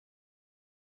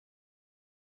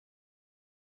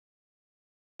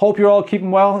Hope you're all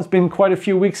keeping well. It's been quite a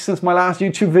few weeks since my last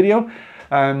YouTube video.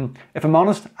 If I'm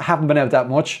honest, I haven't been out that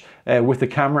much with the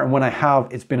camera, and when I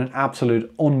have, it's been an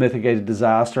absolute unmitigated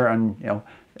disaster. And you know,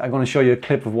 I'm going to show you a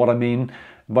clip of what I mean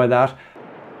by that.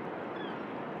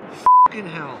 Fucking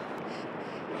hell.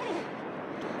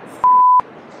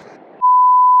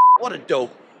 What a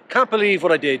dope. Can't believe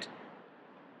what I did.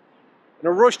 In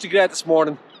a rush to get out this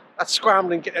morning, that's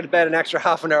scrambling, getting out of bed an extra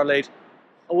half an hour late.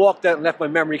 I walked out and left my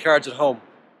memory cards at home.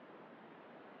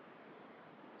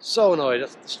 So annoyed.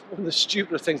 That's one of the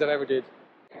stupidest things I've ever did.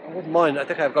 I wouldn't mind. I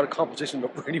think I've got a composition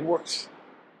that really works.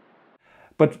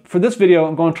 But for this video,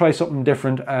 I'm going to try something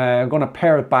different. I'm going to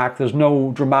pare it back. There's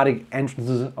no dramatic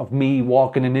entrances of me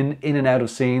walking in and out of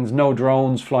scenes, no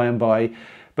drones flying by.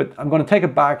 But I'm going to take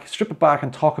it back, strip it back,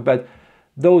 and talk about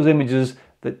those images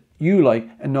that you like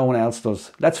and no one else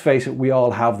does. Let's face it, we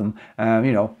all have them.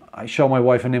 You know, I show my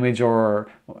wife an image,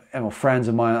 or you know, friends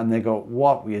of mine, and they go,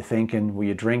 "What were you thinking? Were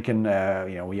you drinking?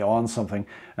 You know, were you on something?"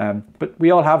 But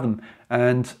we all have them,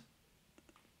 and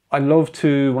I love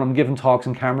to, when I'm giving talks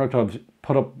in camera clubs,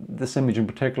 put up this image in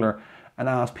particular and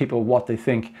ask people what they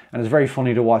think. And it's very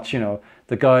funny to watch, you know,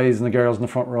 the guys and the girls in the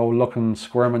front row looking,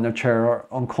 squirming in their chair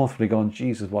uncomfortably, going,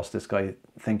 "Jesus, what's this guy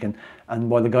thinking?" And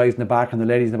while the guys in the back and the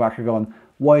ladies in the back are going,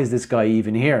 "Why is this guy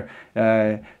even here?"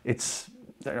 It's,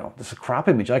 you know, this is a crap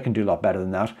image. I can do a lot better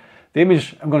than that. The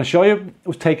image I'm going to show you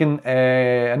was taken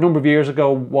a number of years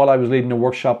ago while I was leading a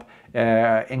workshop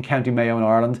in County Mayo in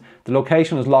Ireland. The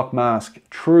location is Lough Mask,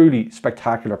 truly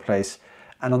spectacular place.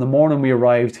 And on the morning we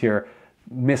arrived here,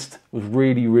 mist was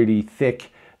really, really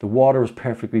thick. The water was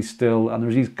perfectly still, and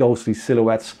there's these ghostly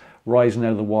silhouettes rising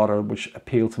out of the water, which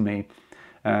appealed to me.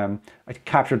 I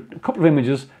captured a couple of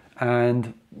images,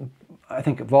 and I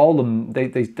think of all of them,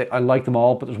 I like them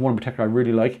all, but there's one in particular I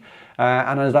really like.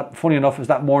 And as that, funny enough, as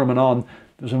that morning went on,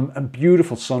 there's a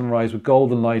beautiful sunrise with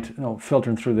golden light, you know,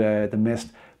 filtering through the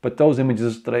mist. But those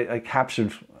images that I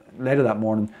captured later that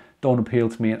morning don't appeal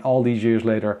to me, and all these years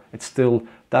later, it's still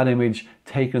that image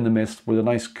taken in the mist with the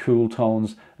nice cool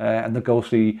tones and the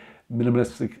ghostly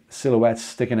minimalistic silhouettes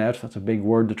sticking out. That's a big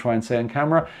word to try and say on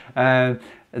camera.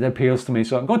 It appeals to me.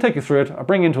 So I'm going to take you through it. I'll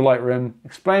bring you into Lightroom,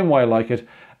 explain why I like it,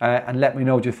 and let me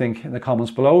know what you think in the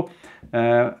comments below.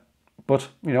 But,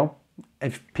 you know,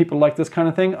 if people like this kind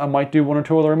of thing, I might do one or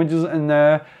two other images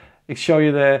and show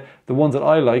you the ones that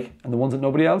I like and the ones that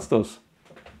nobody else does.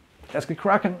 Let's get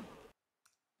cracking.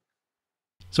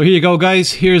 So here you go,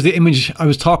 guys. Here's the image I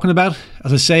was talking about.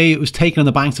 As I say, it was taken on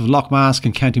the banks of Lough Mask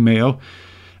in County Mayo.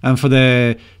 And for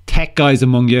the tech guys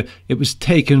among you, it was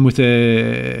taken with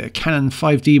a Canon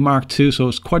 5D Mark II, so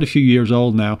it's quite a few years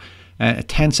old now. A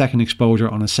 10-second exposure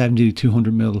on a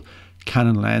 70-200mm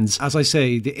Canon lens. As I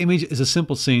say, the image is a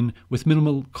simple scene with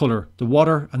minimal colour. The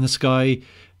water and the sky,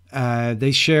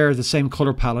 they share the same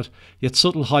colour palette, yet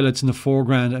subtle highlights in the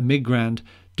foreground and midground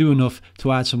do enough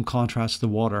to add some contrast to the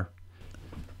water.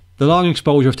 The long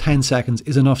exposure of 10 seconds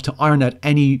is enough to iron out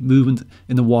any movement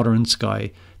in the water and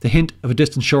sky. The hint of a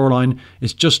distant shoreline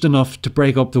is just enough to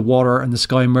break up the water and the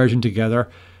sky merging together.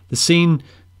 The scene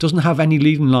doesn't have any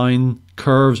leading line,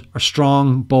 curves, or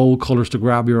strong, bold colours to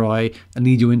grab your eye and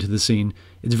lead you into the scene.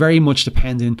 It's very much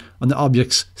dependent on the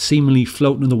objects seemingly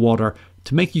floating in the water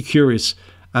to make you curious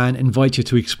and invite you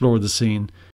to explore the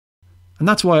scene. And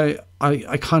that's why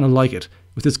I kind of like it.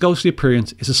 With its ghostly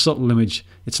appearance, it's a subtle image.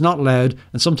 It's not loud,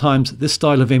 and sometimes this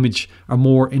style of image are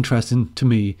more interesting to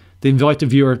me. They invite the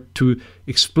viewer to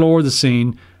explore the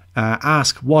scene,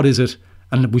 ask what is it,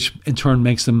 and which in turn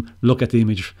makes them look at the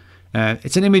image.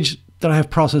 It's an image that I have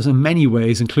processed in many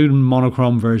ways, including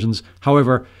monochrome versions.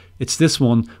 However, it's this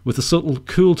one with the subtle,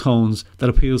 cool tones that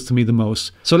appeals to me the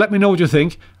most. So let me know what you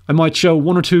think. I might show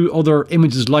one or two other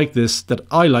images like this that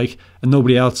I like and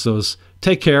nobody else does.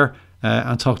 Take care,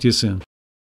 and talk to you soon.